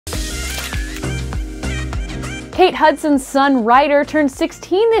Kate Hudson's son Ryder turned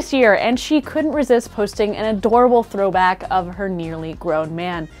 16 this year, and she couldn't resist posting an adorable throwback of her nearly grown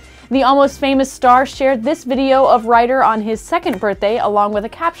man. The Almost Famous star shared this video of Ryder on his second birthday, along with a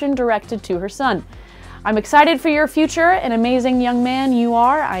caption directed to her son. "I'm excited for your future, an amazing young man you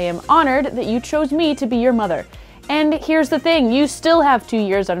are. I am honored that you chose me to be your mother. And here's the thing, you still have 2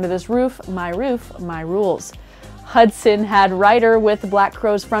 years under this roof, my rules." Hudson had Ryder with Black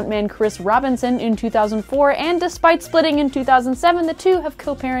Crowes frontman Chris Robinson in 2004, and despite splitting in 2007, the two have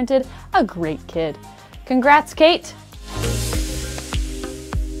co-parented a great kid. Congrats, Kate!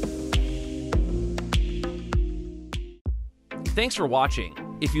 Thanks for watching.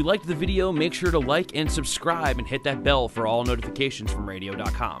 If you liked the video, make sure to like and subscribe and hit that bell for all notifications from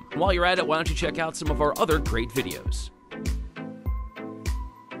radio.com. While you're at it, why don't you check out some of our other great videos.